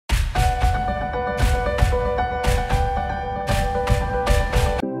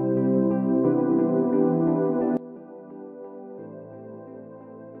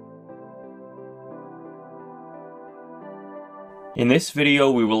In this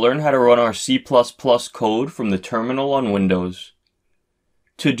video, we will learn how to run our C++ code from the terminal on Windows.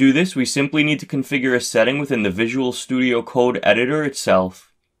 To do this, we simply need to configure a setting within the Visual Studio Code editor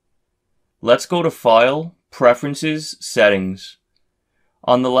itself. Let's go to File, Preferences, Settings.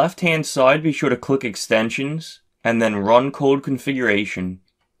 On the left-hand side, be sure to click Extensions, and then Run Code Configuration.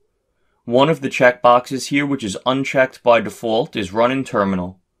 One of the checkboxes here, which is unchecked by default, is Run in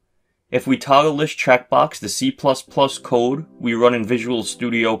Terminal. If we toggle this checkbox, the C++ code we run in Visual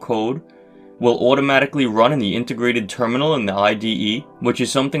Studio Code will automatically run in the integrated terminal in the IDE, which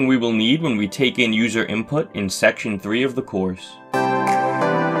is something we will need when we take in user input in Section 3 of the course.